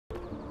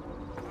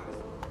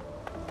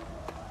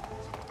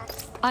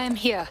I am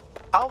here.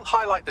 I'll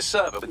highlight the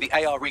server with the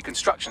AR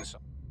reconstruction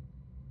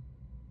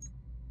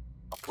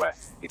software.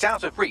 It's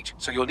out of reach,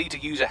 so you'll need to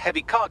use a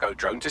heavy cargo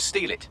drone to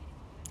steal it.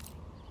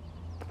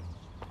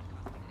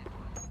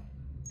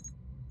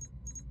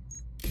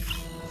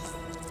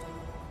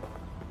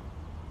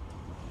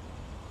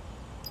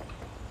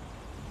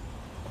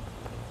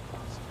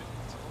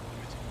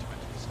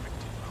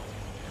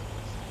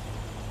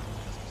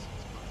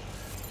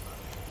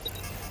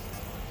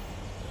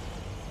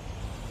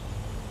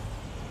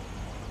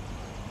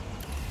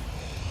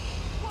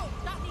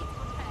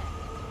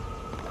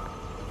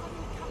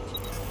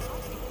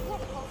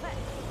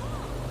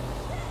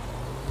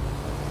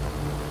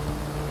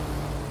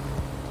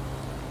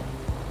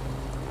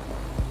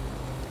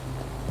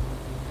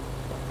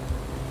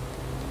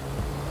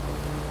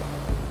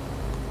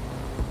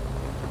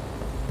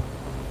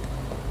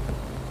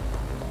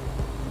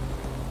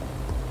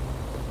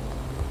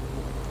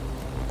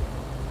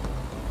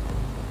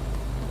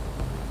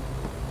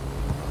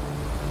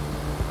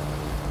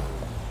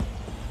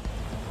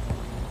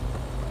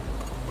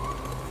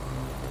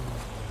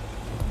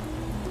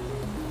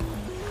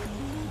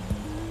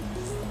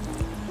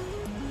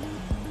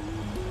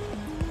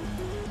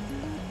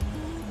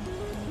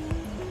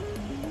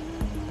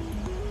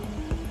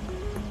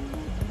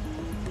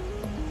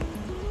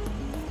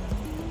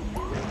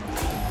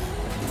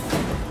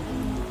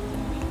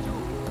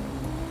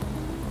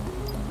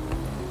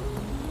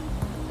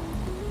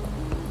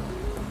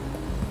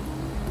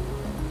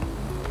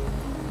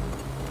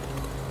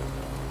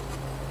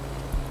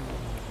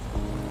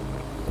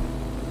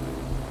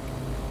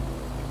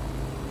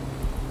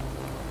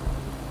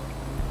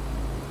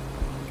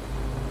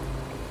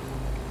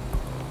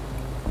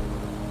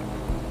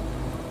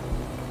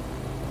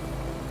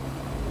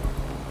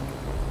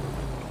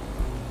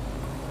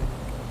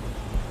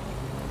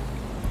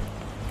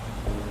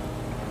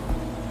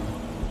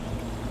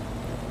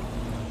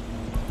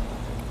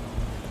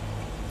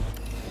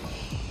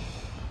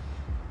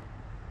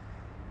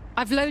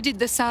 I've loaded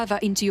the server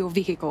into your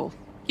vehicle.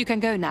 You can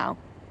go now.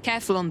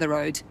 Careful on the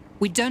road.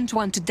 We don't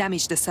want to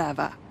damage the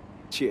server.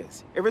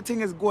 Cheers.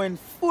 Everything is going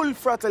full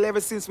throttle ever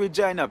since we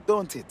joined up,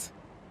 don't it?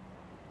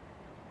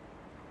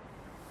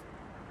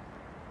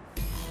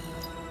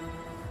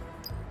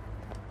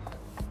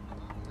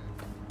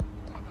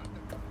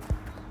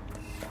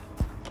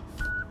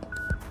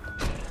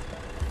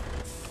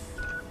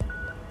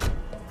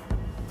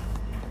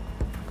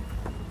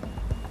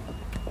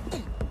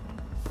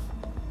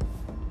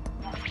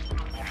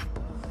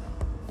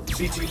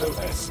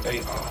 CTOS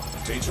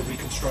AR. Data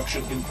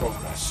reconstruction in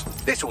progress.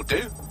 This'll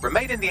do.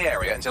 Remain in the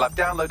area until I've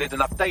downloaded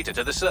enough data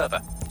to the server.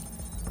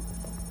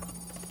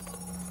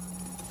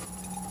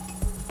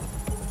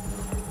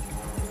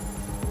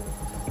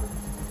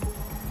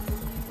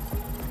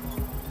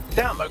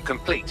 Download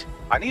complete.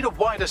 I need a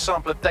wider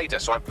sample of data,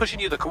 so I'm pushing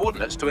you the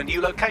coordinates to a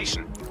new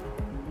location.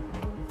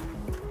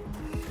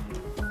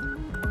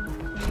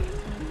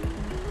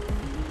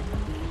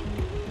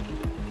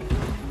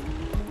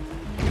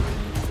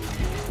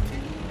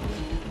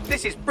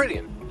 This is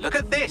brilliant. Look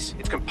at this.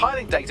 It's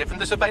compiling data from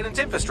the surveillance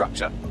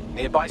infrastructure.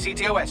 Nearby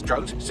CTOS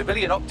drones,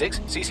 civilian optics,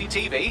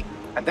 CCTV,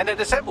 and then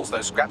it assembles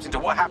those scraps into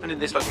what happened in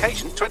this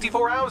location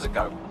 24 hours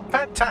ago.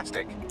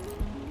 Fantastic.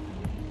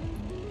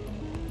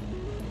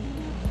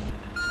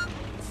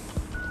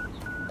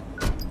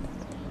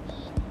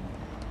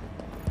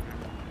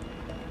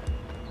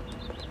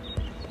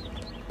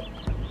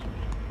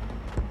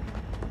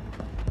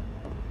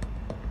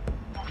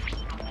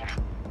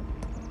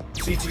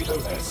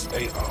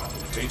 CTOS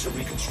AR. Data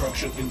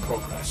reconstruction in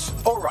progress.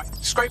 All right,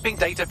 scraping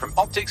data from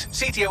optics,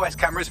 CTOS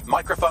cameras,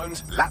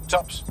 microphones,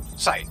 laptops.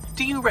 Say,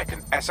 do you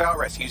reckon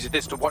SRS uses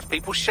this to watch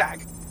people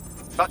shag?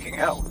 Fucking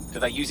hell, do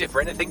they use it for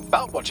anything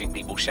but watching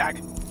people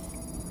shag?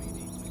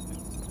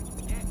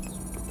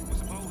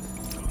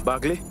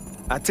 Bagley,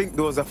 I think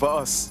those are for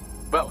us.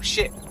 Well,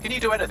 shit, can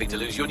you do anything to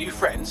lose your new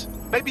friends?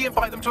 Maybe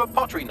invite them to a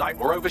pottery night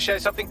or overshare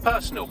something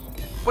personal.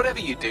 Whatever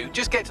you do,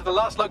 just get to the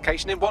last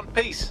location in one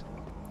piece.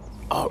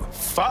 Oh,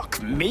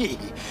 fuck me.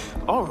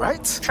 All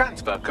right.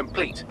 Transfer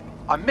complete.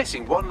 I'm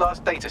missing one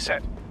last data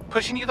set.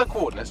 Pushing you the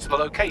coordinates to the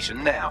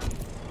location now.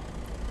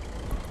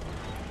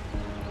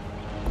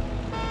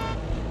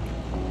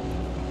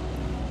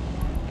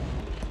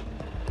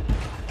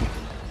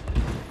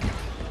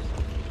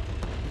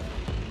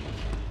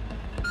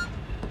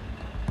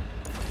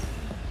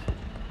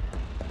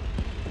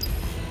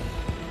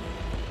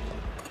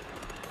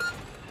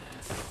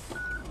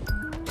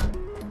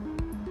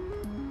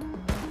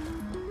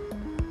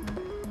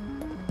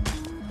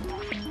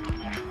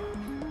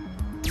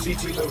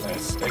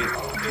 CTOS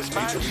AR.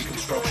 Data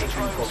reconstruction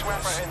in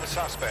progress. In the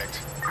suspect.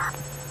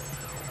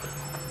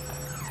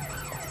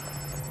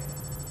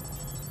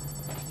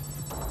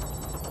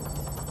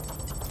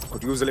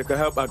 Could use a little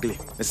help, Ugly.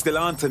 It's still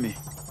on to me.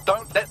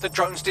 Don't let the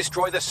drones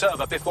destroy the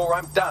server before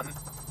I'm done.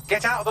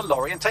 Get out of the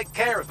lorry and take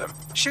care of them.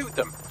 Shoot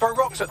them, throw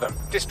rocks at them,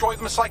 destroy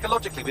them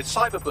psychologically with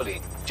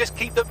cyberbullying. Just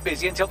keep them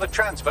busy until the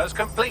transfer's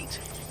complete.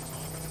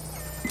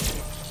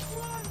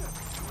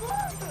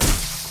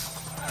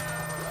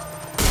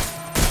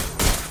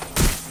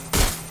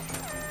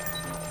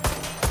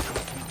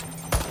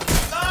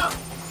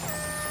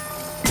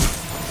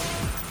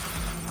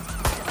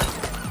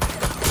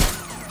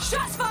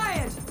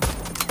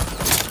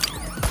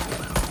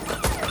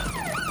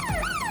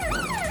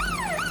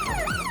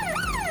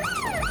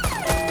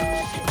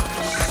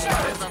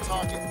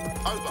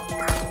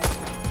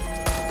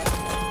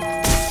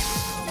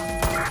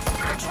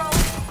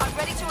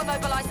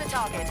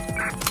 target.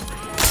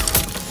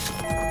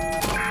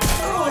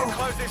 Right,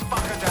 close this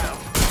fucker down.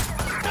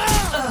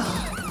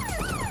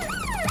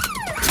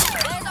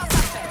 There's our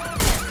suspect.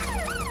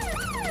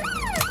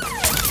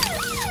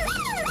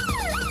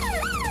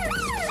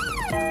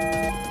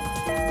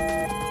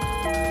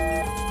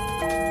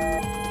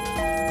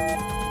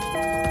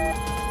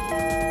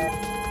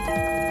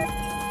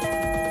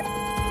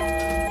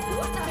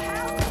 What the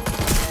hell?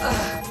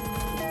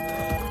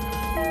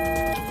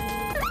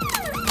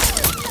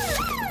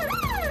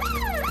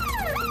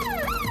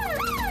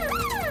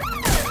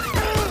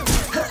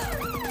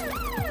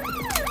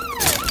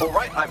 All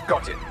right, I've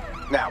got it.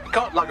 Now, we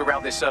can't lug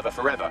around this server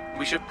forever.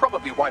 We should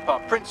probably wipe our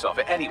prints off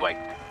it anyway.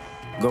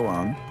 Go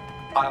on.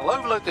 I'll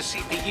overload the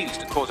CPUs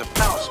to cause a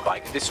power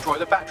spike and destroy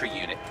the battery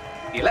unit.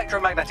 The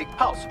electromagnetic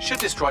pulse should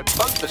destroy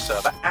both the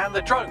server and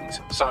the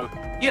drones. So,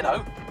 you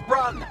know,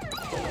 run!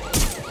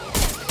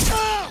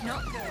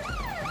 Not good.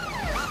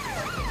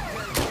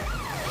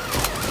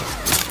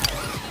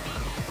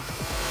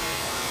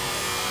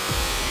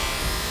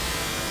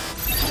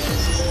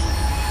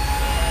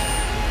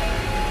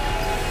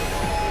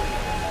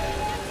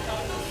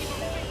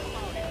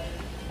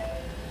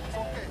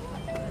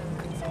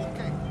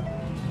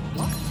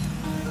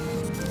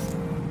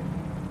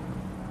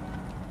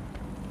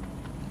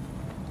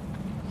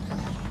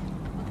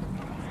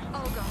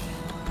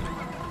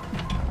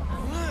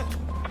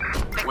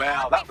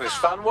 Well, that was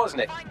fun,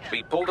 wasn't it?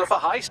 We pulled off a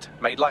heist,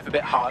 made life a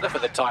bit harder for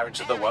the tyrants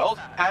of the world,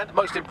 and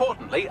most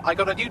importantly, I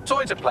got a new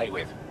toy to play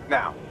with.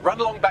 Now, run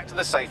along back to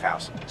the safe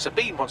house.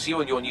 Sabine wants you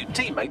and your new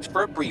teammates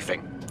for a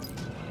briefing.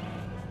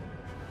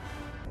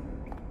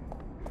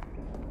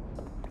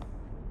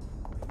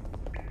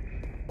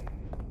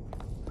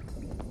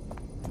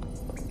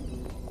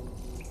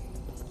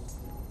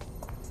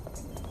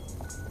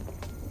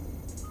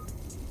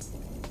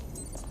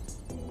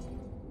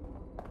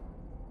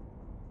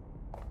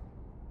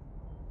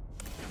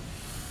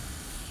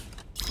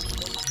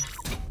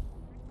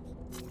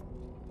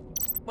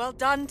 Well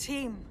done,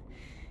 team.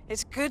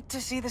 It's good to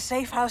see the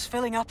safe house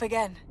filling up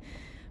again.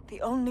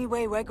 The only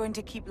way we're going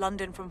to keep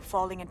London from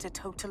falling into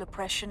total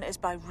oppression is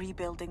by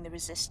rebuilding the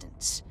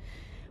resistance.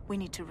 We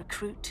need to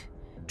recruit,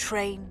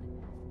 train,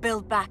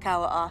 build back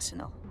our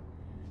arsenal.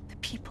 The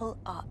people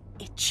are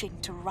itching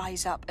to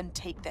rise up and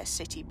take their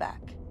city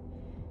back.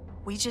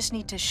 We just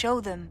need to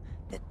show them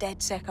that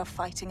DedSec are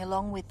fighting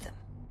along with them.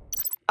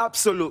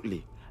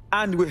 Absolutely.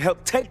 And we'll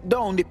help take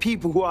down the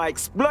people who are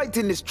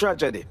exploiting this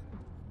tragedy.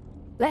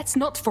 Let's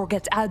not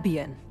forget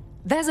Albion.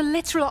 There's a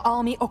literal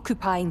army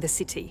occupying the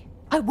city.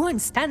 I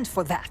won't stand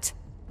for that.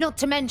 Not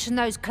to mention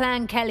those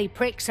Clan Kelly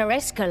pricks are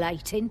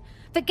escalating.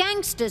 The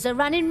gangsters are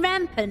running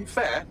rampant.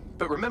 Fair,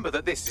 but remember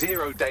that this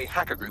zero-day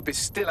hacker group is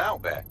still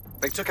out there.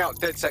 They took out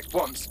DedSec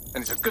once,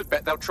 and it's a good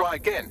bet they'll try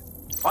again.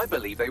 I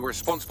believe they were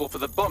responsible for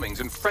the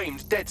bombings and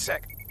framed DedSec.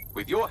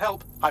 With your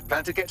help, I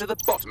plan to get to the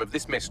bottom of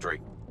this mystery.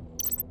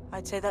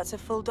 I'd say that's a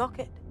full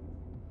docket.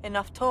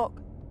 Enough talk.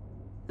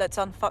 Let's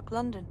unfuck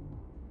London.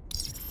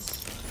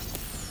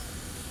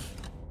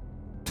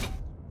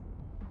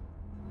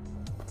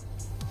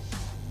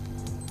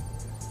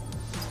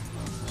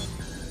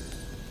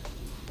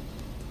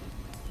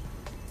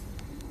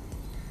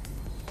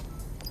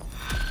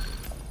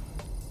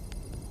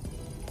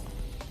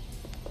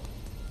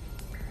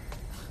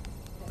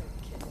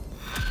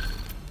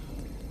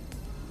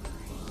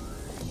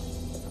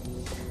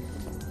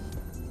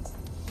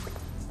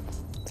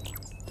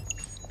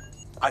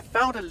 I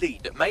found a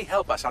lead that may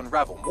help us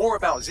unravel more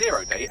about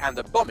Zero Day and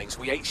the bombings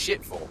we ate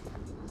shit for.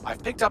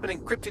 I've picked up an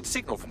encrypted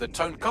signal from the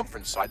Tone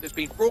conference site that's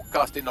been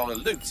broadcasting on a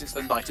loop since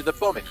the night of the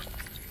bombing.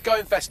 Go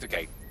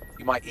investigate.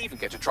 You might even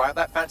get to try out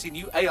that fancy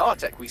new AR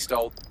tech we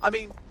stole. I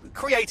mean,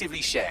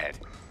 creatively shared.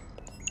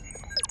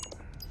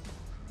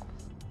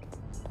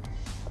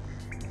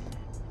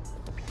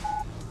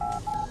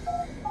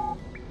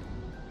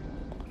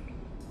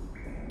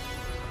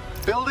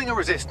 Building a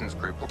resistance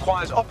group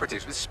requires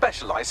operatives with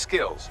specialized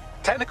skills.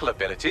 Technical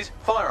abilities,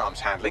 firearms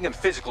handling, and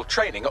physical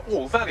training are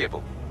all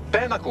valuable.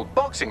 Bare-knuckled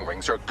boxing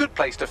rings are a good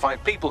place to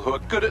find people who are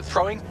good at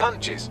throwing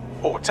punches,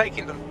 or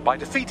taking them. By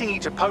defeating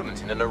each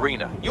opponent in an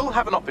arena, you'll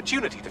have an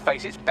opportunity to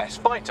face its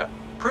best fighter.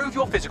 Prove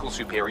your physical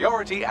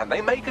superiority, and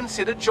they may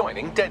consider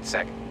joining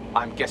DedSec.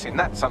 I'm guessing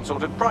that's some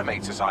sort of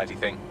primate society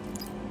thing.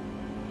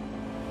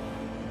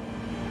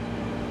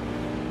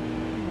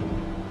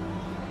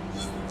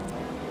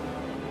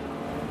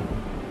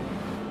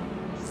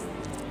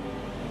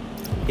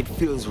 It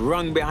feels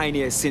wrong behind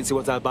here since it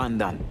was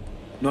abandoned.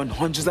 Known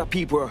hundreds of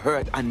people were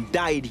hurt and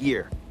died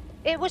here.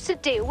 It was the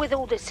deal with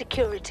all the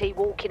security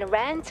walking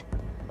around.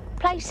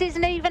 Place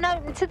isn't even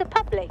open to the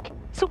public,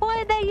 so why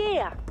are they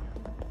here?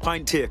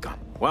 Point taken.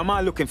 Why am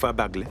I looking for,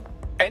 Bagley?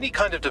 Any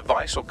kind of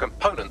device or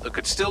component that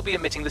could still be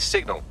emitting the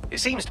signal. It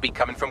seems to be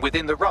coming from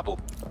within the rubble.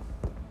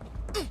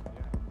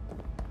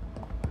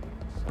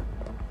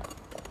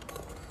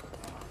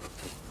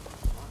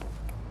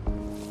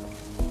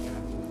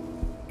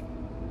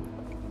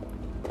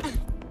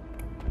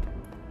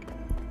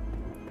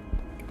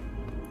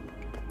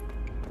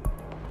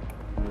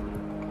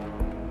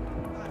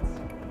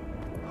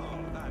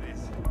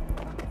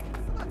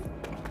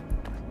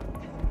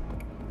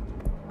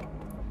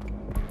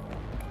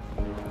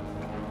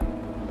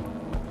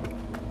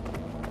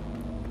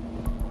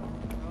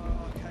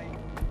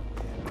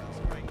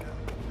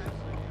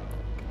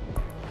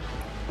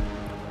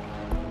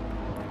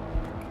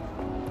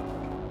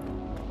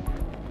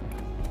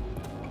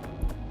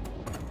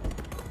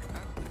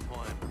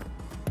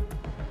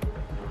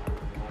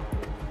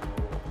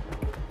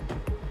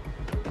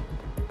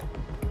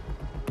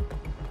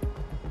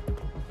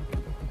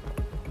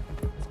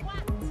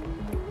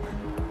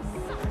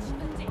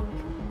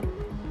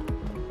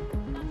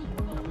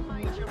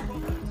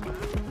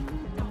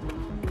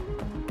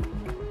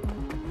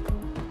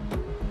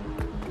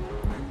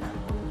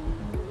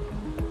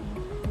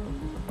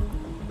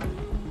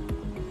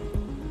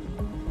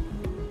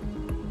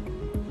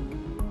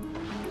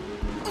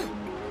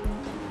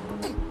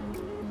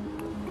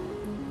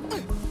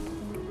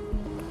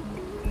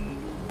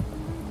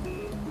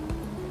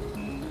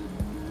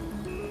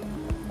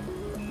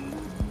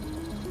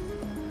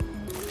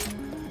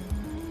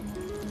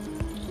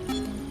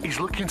 He's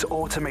looking to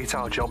automate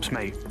our jobs,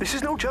 mate. This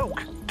is no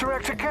joke.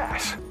 Director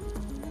Cass?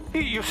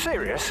 You're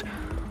serious?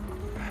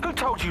 Who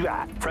told you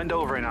that? Friend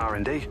over in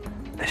R&D.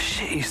 The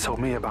shit he's told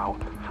me about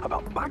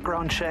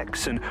background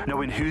checks and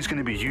knowing who's going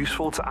to be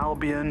useful to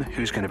Albion,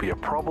 who's going to be a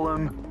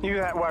problem. You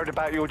that worried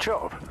about your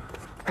job?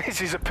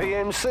 This is a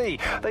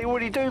PMC. They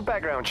already do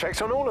background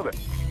checks on all of it.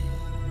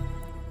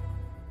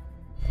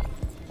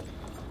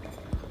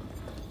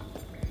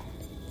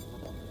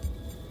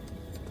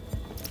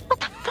 What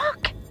the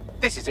fuck?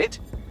 This is it.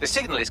 The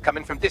signal is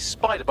coming from this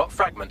spider-bot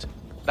fragment.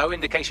 No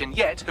indication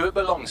yet who it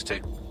belongs to.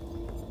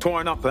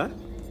 Torn up, huh?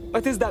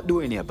 What is that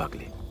doing here,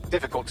 Buckley?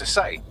 Difficult to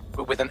say,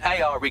 but with an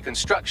AR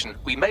reconstruction,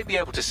 we may be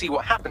able to see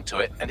what happened to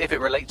it and if it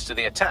relates to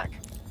the attack.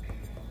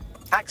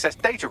 Access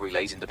data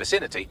relays in the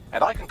vicinity,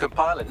 and I can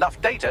compile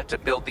enough data to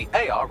build the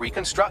AR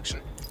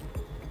reconstruction.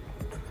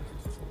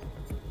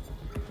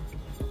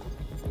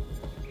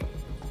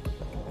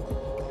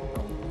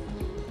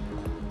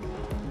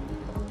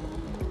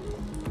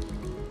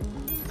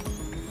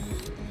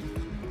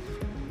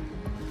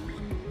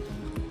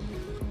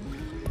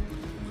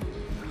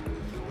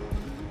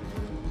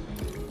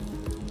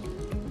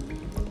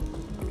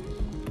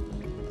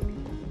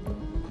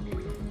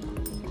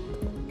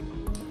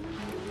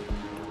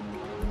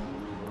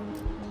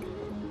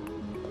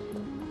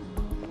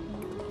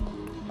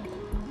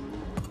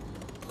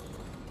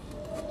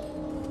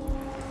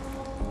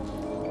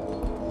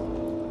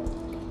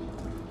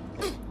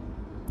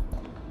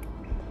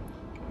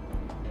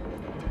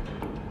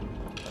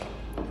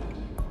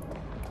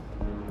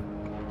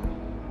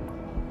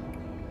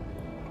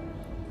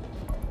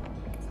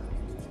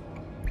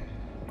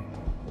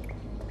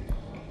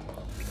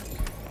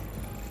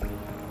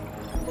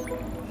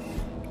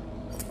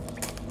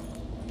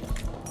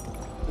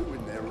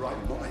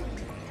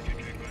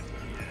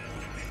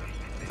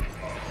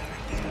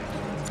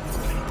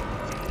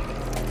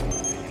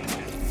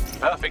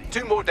 Perfect.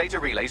 2 more data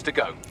relays to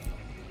go.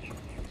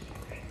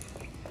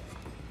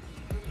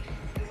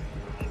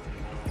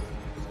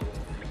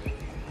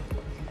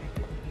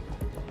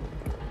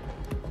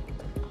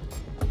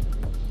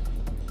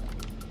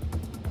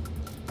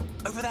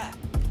 Over there.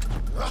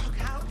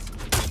 Look out!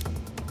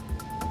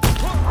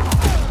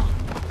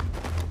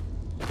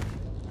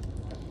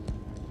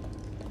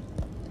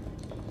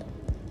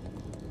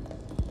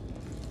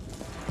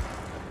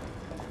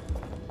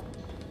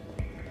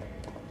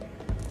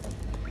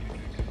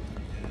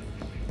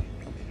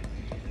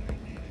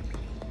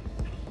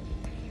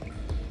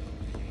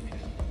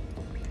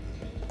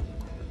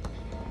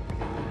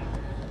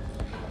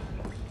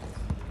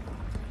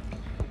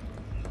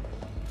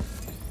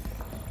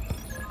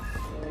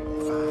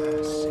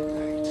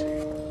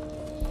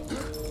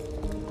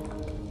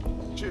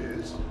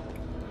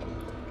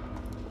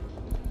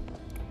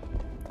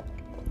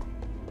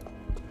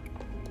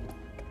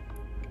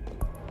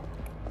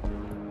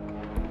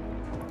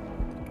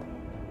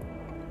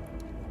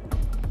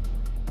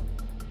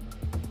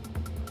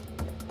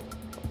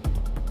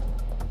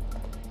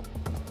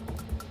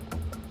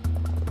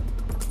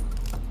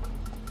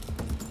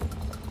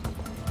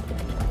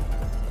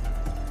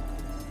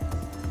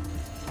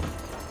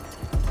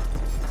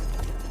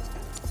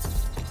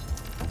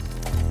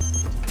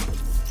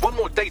 One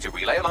more data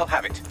relay and I'll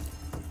have it.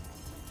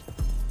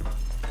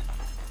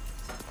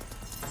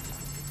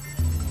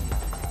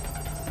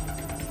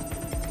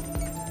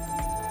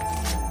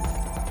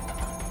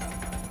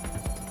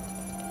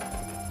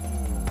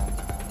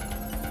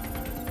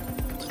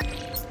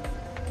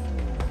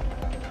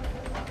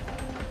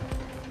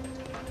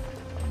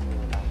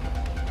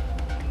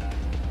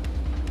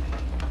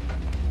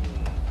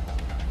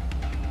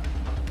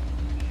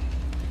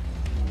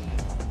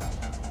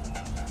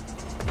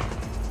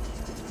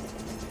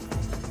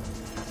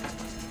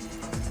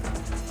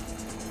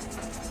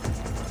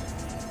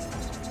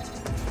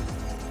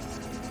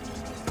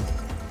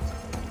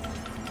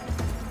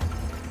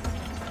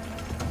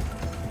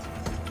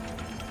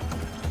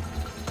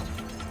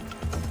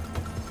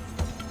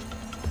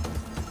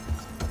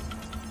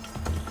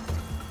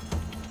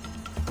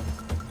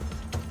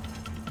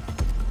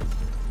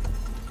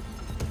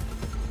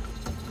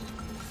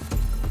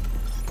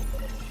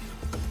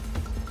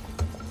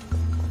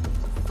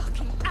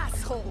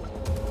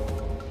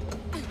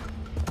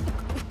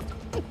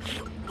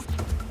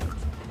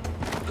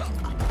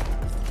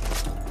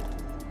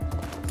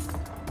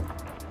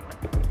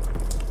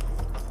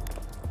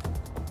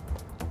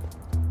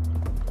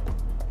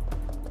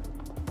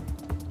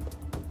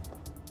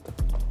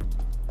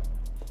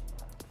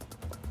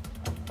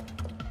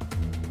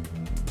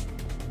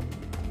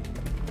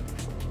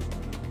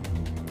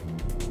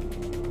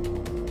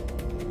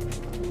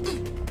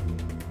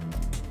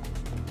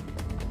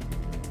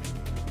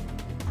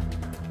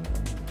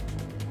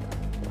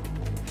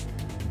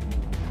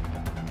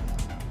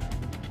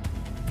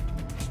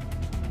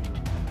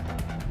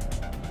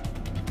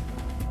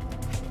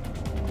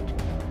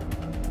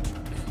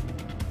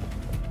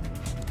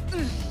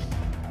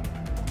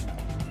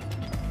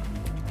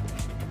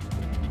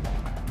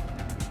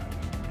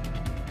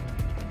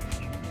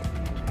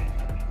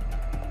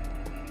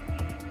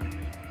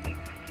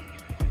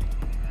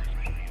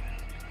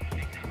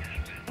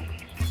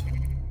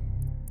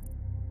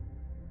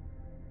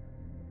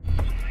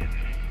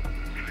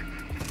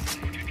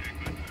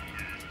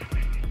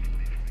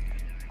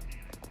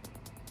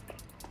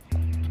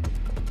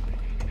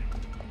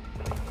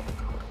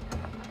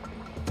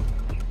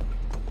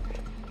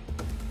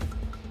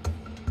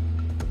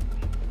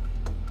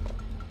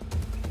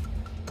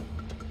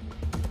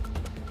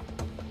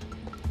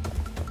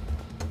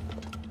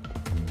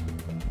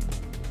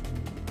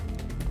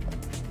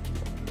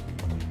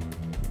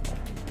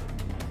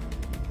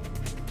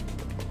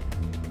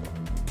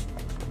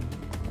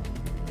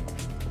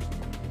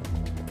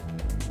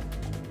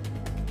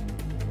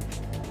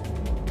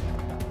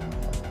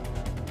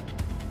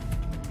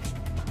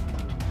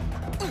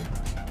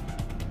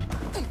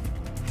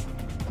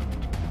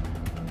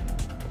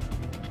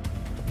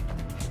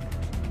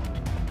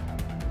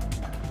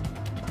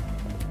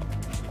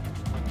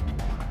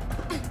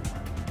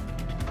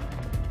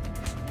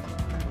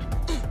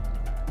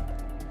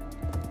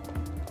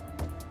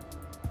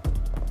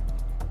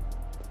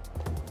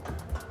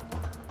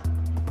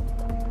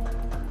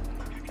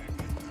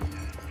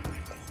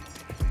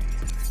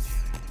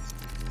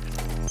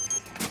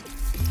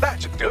 That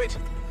should do it.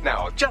 Now,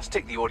 I'll just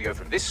take the audio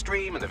from this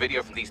stream and the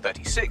video from these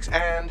 36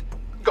 and...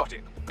 Got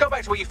it. Go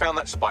back to where you found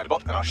that spider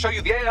bot and I'll show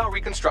you the AR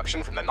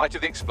reconstruction from the night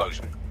of the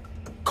explosion.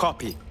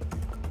 Copy.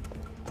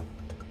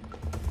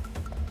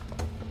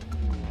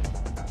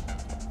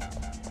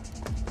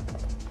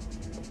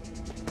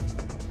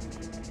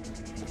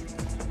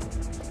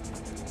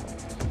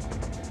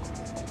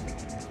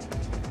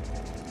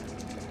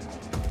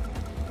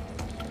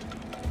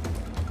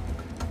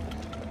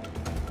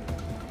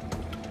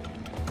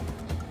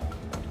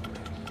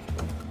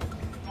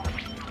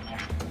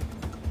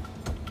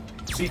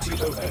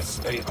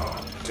 CTOS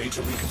AR.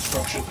 Data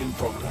reconstruction in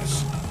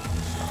progress.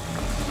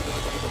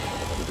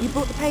 You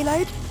brought the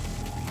payload?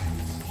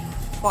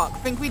 Fuck,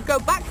 think we'd go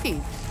back to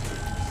you?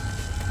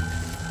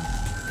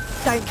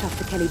 Don't trust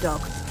the Kelly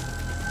dog.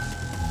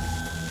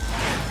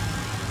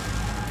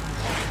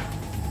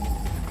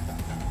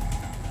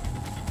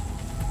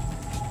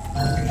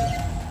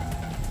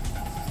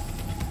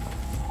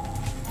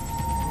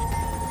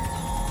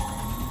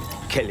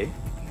 Kelly?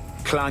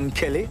 Clan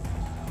Kelly?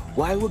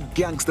 Why would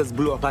gangsters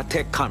blow up a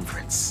tech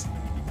conference?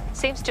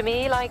 Seems to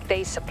me like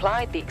they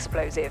supplied the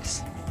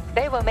explosives.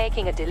 They were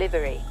making a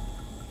delivery.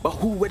 But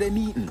who were they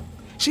meeting?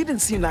 She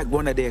didn't seem like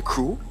one of their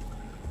crew.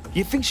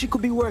 You think she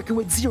could be working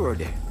with Zero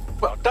there?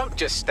 Well, don't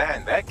just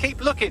stand there.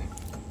 Keep looking.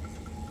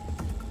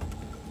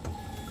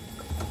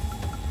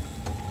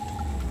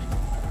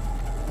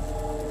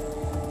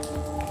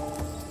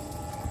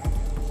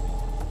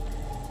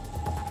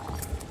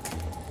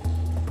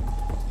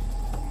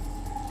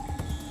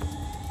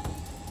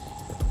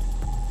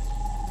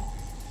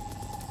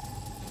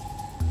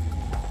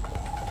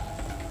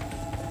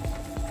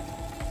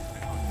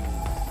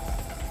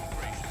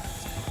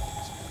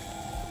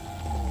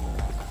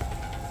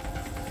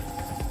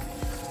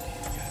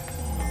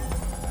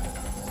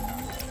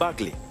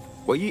 Bagley,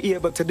 were you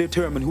able to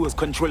determine who was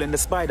controlling the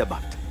spider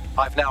bot?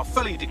 I've now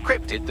fully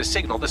decrypted the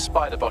signal the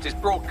spider bot is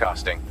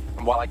broadcasting.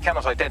 And while I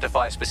cannot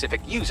identify a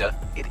specific user,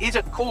 it is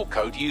a call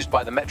code used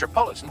by the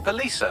Metropolitan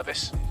Police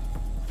Service.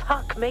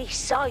 Fuck me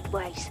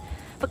sideways.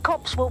 The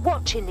cops were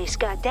watching this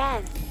go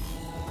down.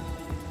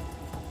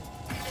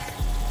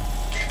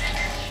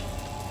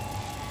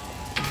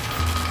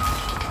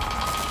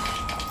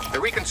 The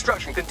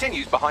reconstruction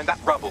continues behind that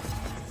rubble.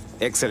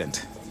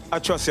 Excellent. I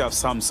trust you have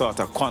some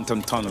sort of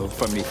quantum tunnel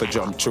for me to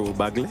jump through,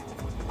 Bagley.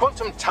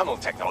 Quantum tunnel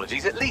technology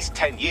is at least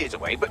 10 years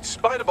away, but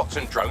spider bots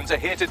and drones are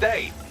here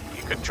today.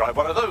 You could try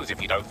one of those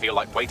if you don't feel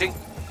like waiting.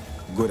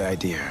 Good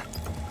idea.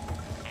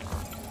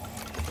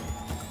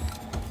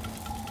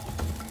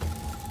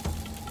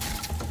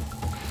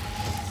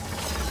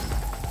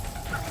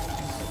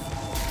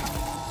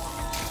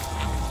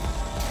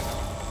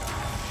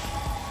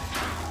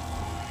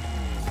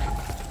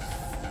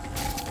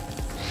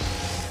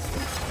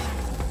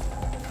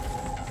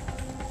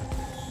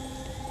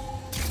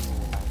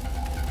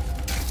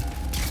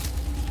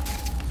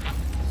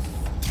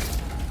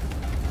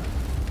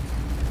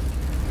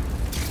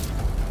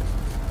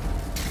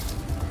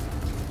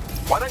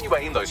 Why don't you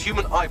aim those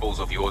human eyeballs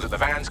of yours at the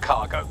van's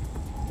cargo?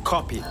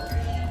 Copy.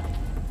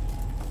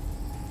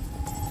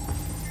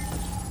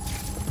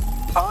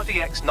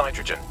 RDX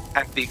nitrogen,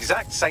 and the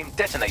exact same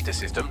detonator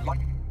system like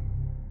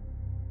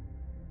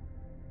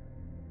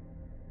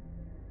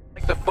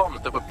the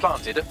bombs that were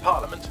planted at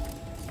Parliament.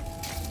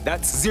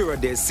 That's Zero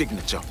Day's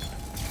signature.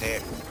 There,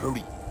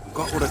 hurry. We've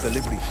got all the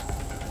deliveries.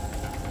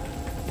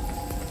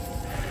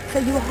 So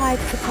you were hired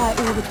to supply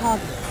all the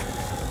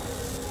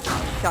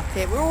targets? Shut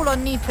it, we're all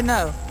on need to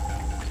know.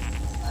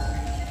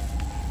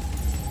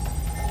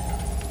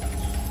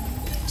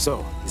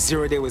 So,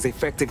 Zero Day was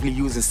effectively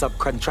using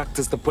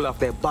subcontractors to pull off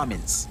their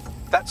bombings.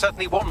 That's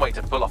certainly one way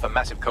to pull off a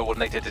massive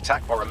coordinated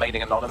attack while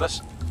remaining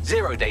anonymous.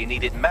 Zero Day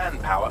needed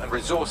manpower and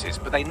resources,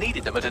 but they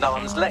needed them at an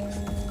arm's length.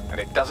 And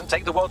it doesn't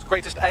take the world's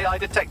greatest AI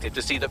detective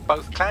to see that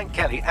both Clan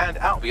Kelly and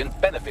Albion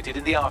benefited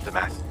in the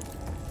aftermath.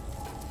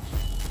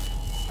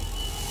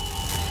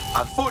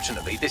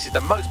 Unfortunately, this is the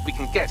most we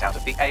can get out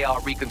of the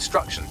AR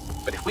reconstruction.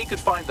 But if we could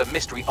find the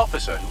mystery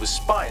officer who was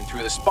spying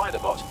through the spider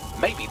bot,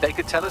 maybe they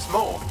could tell us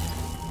more.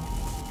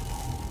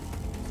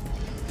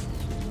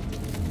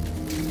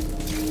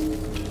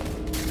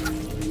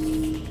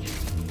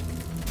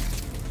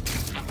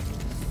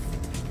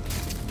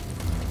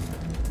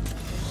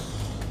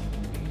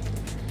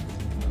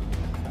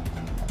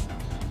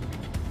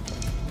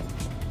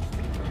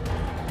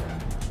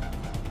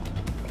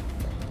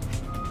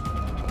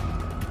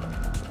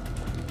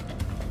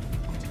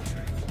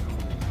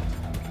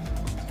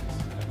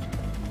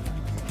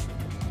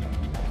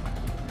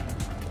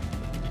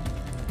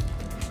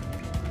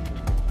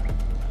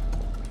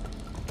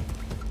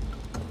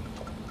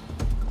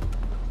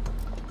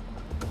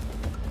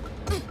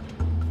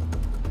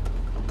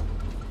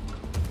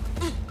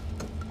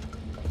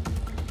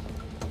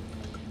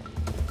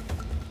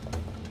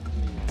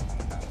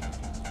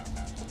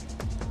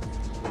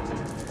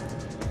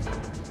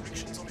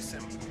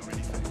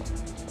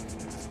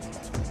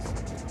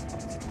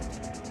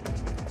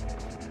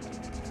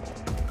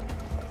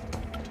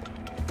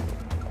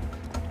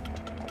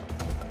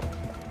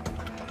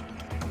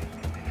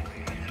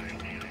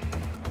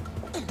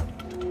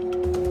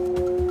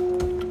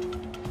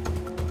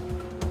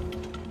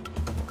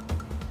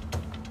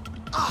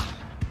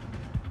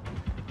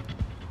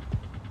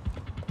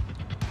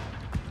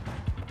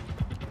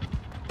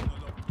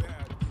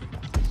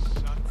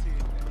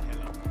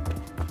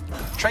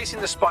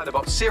 Tracing the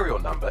Spiderbot's serial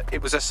number, it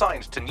was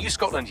assigned to New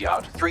Scotland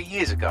Yard 3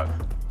 years ago.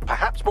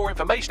 Perhaps more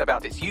information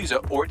about its user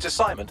or its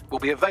assignment will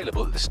be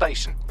available at the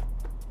station.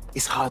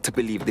 It's hard to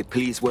believe the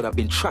police would have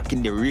been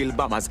tracking the real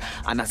bombers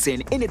and not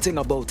saying anything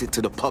about it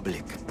to the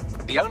public.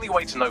 The only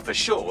way to know for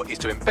sure is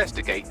to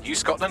investigate New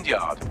Scotland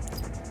Yard.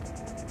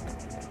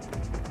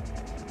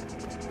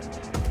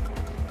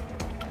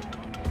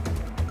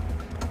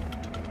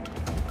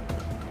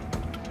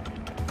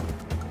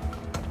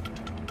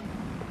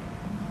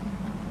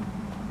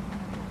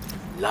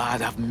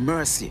 Lord have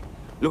mercy.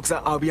 Looks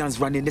like Albion's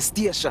running the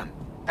station.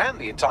 And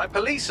the entire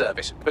police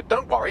service. But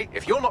don't worry,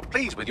 if you're not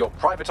pleased with your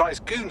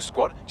privatized goon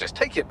squad, just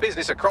take your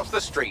business across the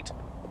street.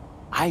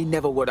 I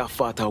never would have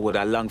thought I would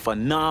have longed for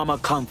normal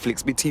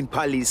conflicts between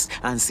police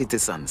and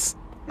citizens.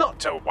 Not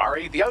to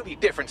worry, the only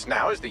difference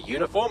now is the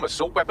uniform,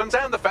 assault weapons,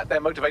 and the fact they're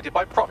motivated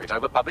by profit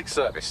over public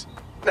service.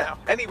 Now,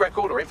 any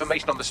record or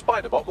information on the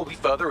Spiderbot will be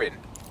further in.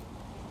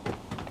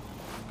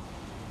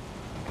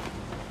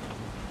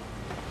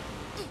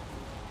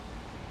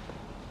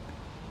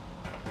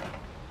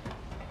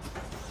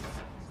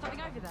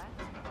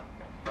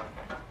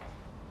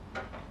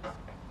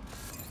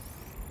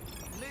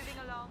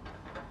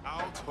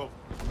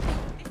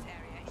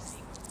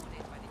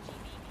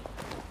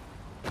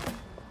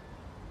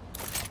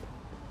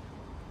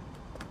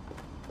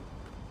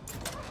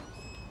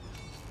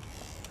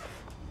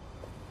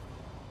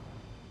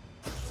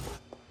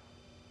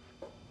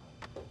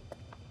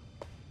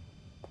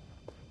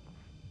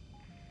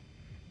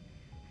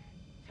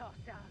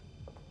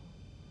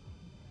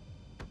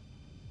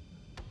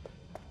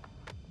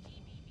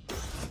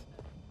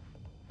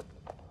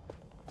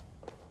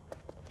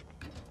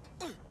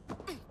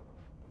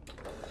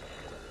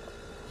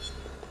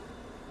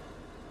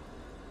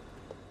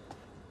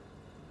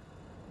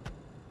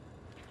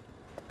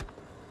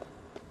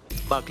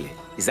 Buckley,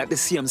 is that the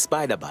same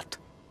Spiderbot?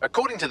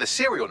 According to the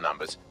serial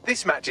numbers,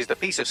 this matches the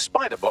piece of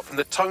Spiderbot from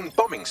the Tone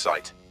bombing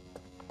site.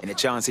 Any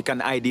chance he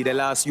can ID the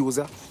last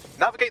user?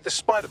 Navigate the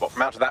Spiderbot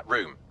from out of that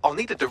room. I'll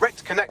need a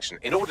direct connection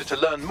in order to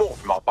learn more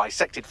from our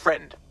bisected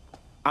friend.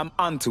 I'm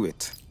onto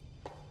it.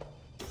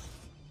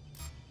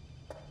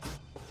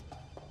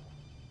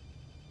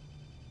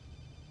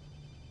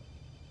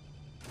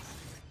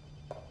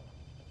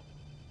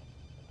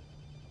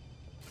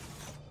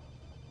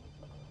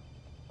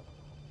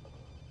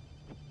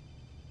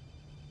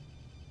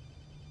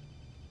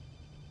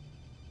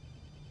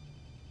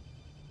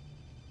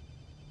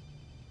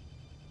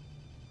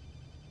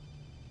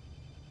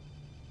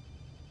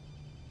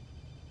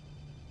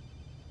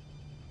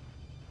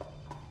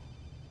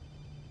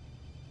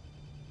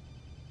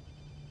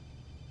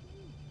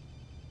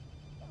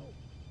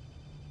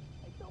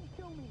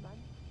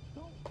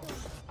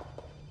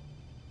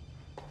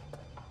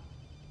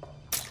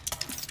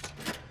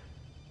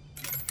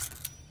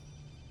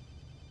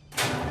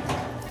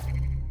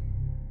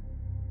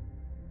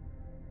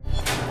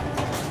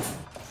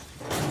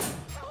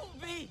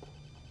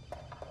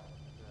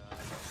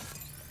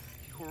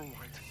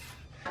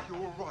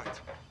 You're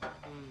right.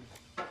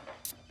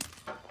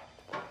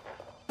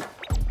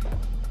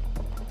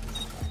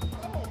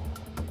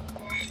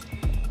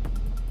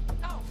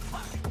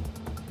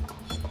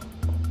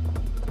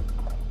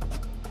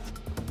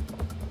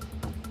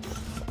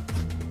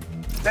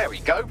 There we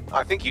go.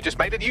 I think you just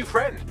made a new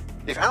friend.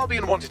 If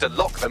Albion wanted to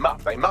lock them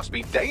up, they must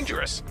be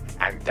dangerous.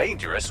 And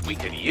dangerous we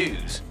can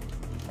use.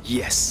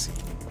 Yes.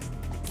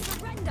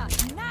 Surrender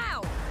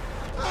now!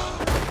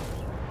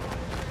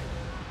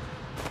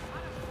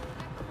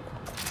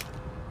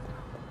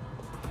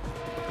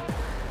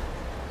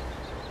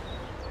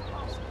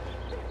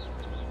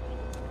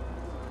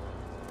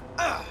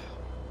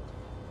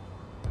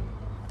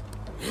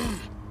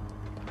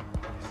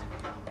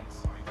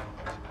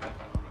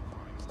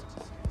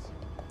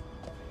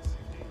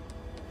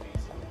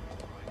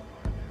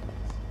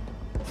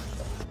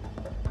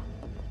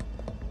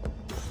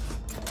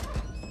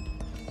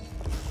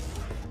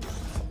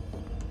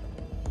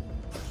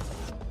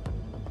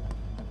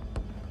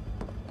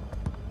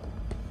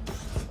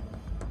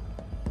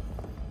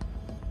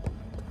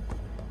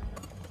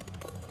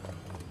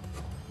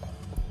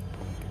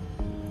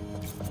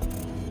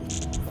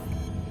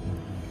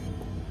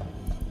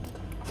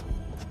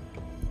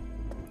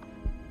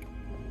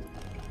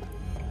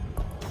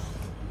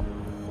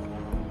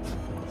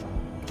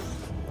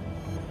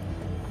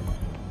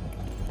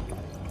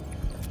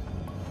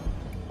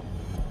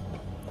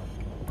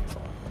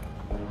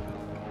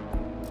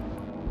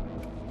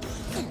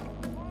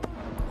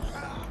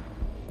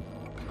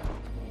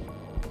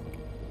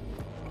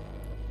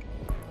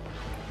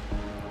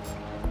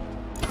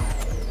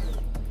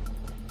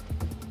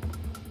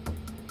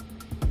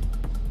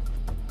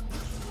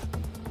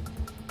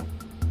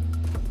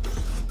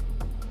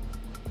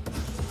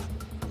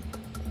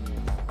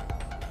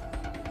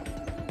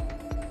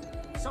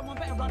 Someone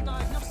better run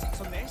diagnostics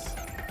on this.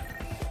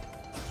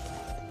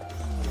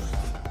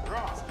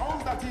 Ross, how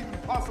is that even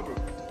possible?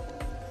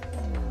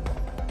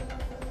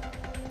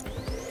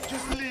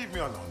 Just leave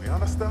me alone, you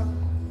understand?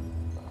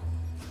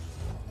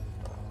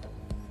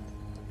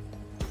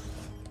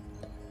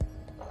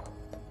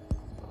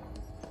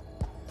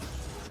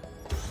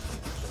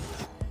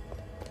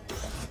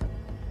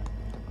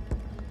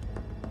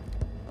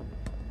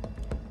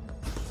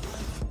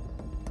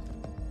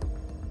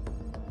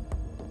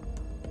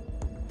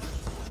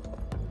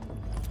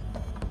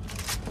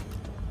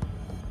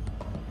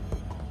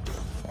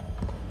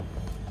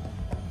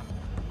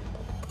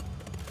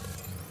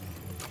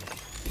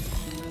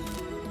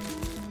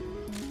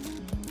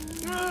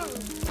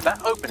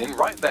 That opening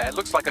right there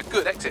looks like a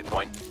good exit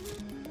point.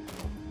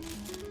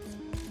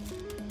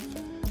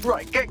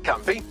 Right, get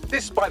comfy.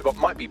 This spider-bot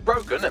might be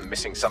broken and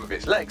missing some of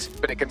its legs,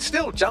 but it can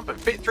still jump and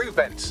fit through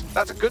vents.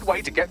 That's a good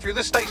way to get through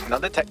the station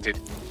undetected.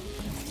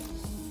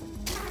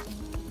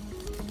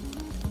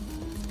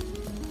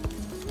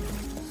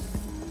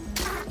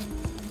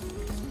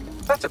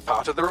 That's a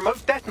part of the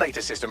remote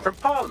detonator system from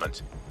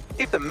Parliament.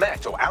 If the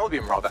Met, or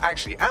Albion rather,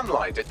 actually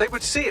analysed it, they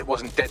would see it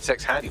wasn't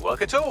DedSec's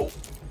handiwork at all.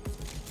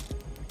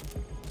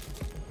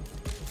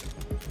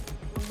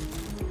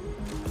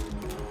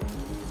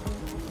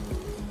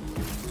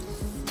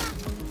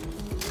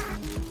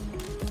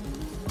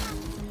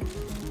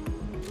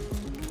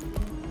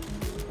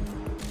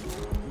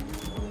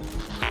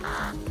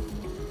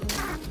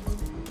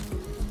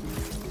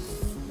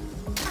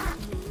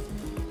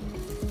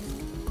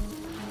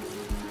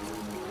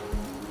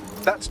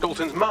 That's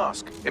Dalton's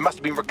mask. It must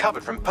have been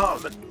recovered from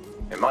Parliament.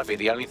 It might be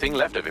the only thing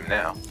left of him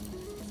now.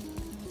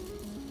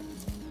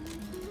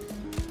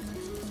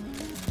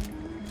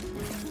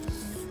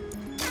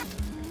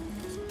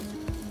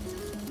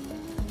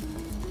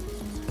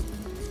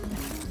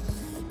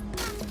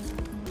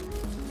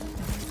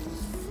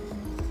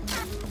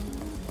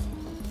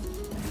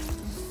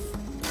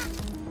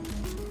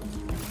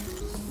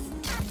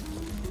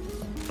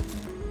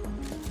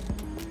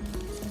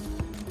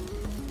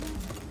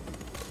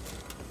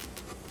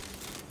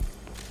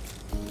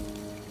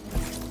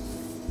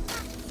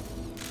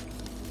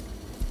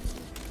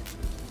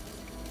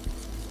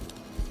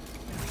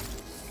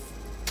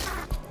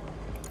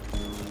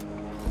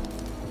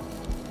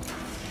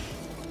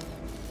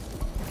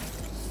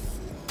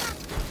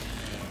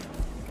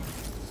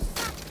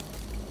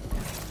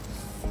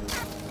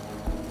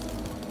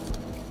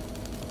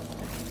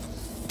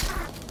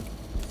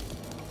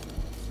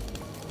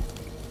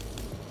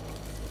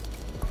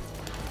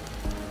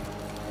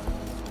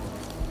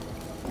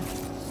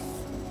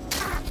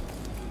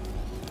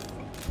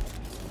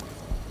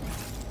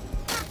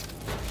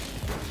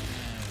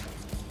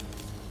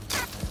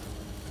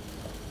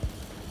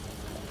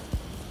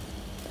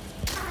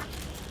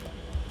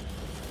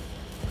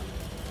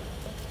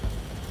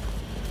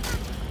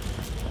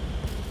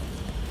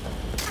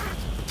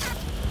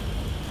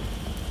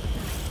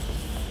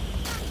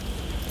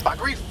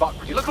 Buggery fuck,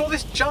 you look at all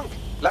this junk.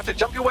 You'll have to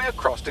jump your way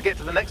across to get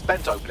to the next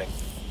vent opening.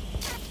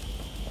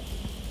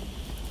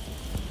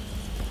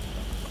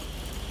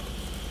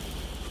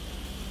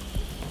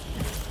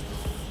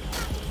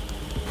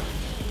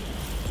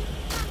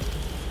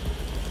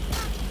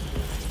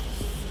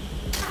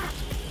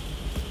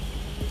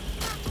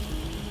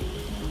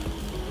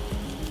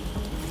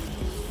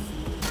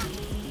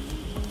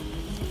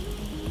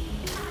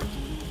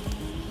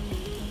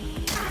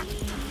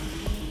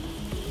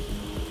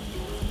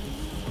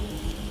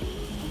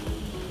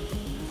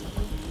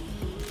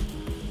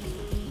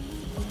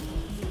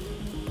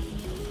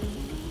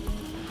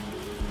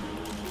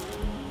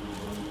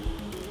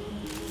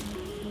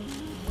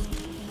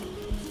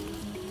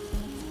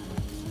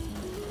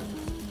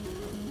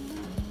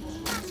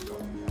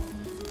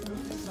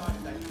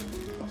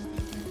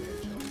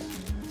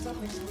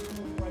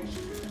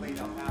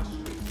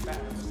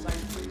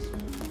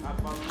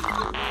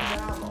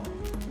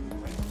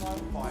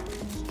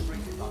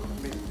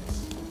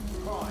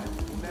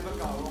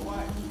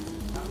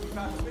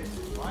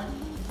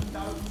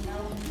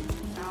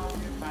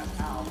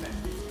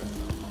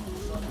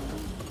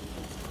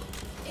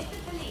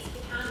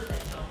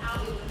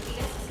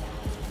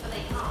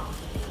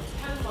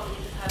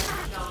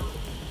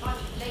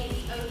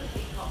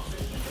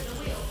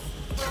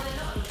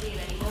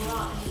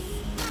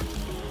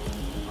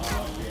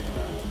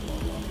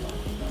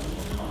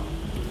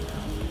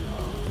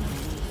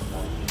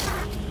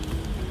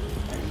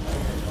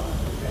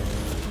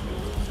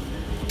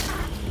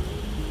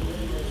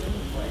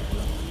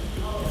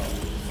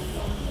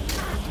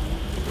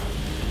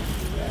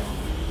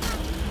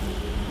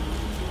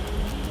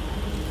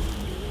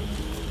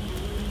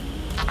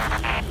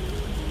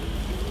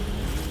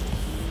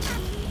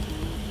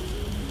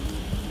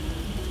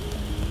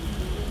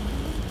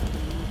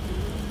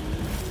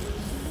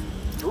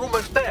 You're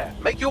almost there.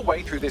 Make your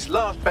way through this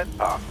last vent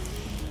path.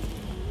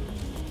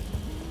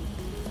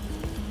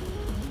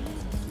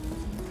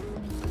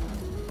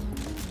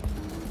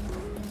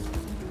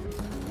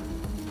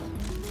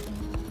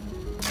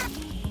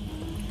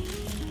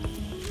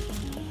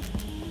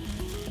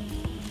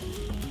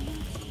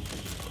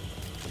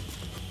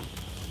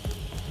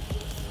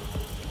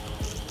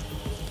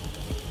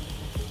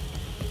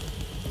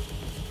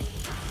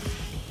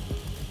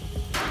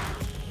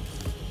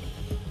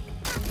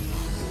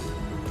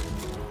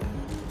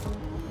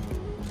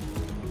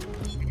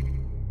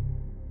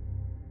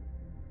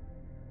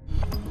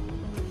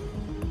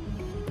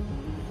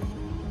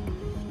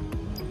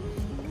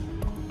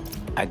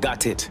 I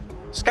got it.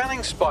 Scanning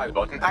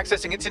Spybot and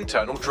accessing its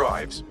internal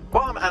drives.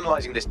 While I'm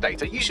analysing this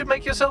data, you should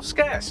make yourself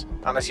scarce.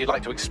 Unless you'd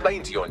like to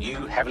explain to your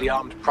new, heavily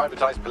armed,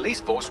 privatised police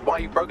force why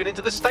you've broken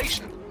into the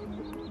station.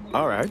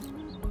 All right.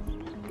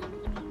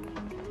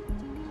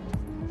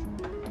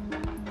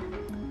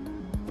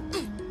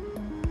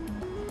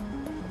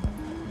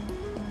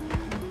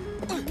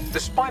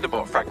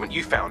 spider-bot fragment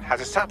you found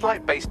has a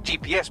satellite-based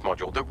GPS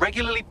module that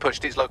regularly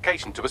pushed its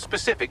location to a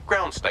specific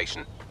ground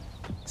station.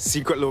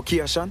 Secret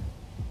location?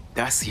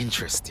 That's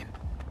interesting.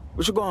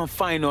 We should go and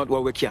find out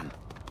what we can.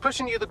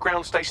 Pushing you the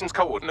ground station's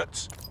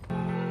coordinates.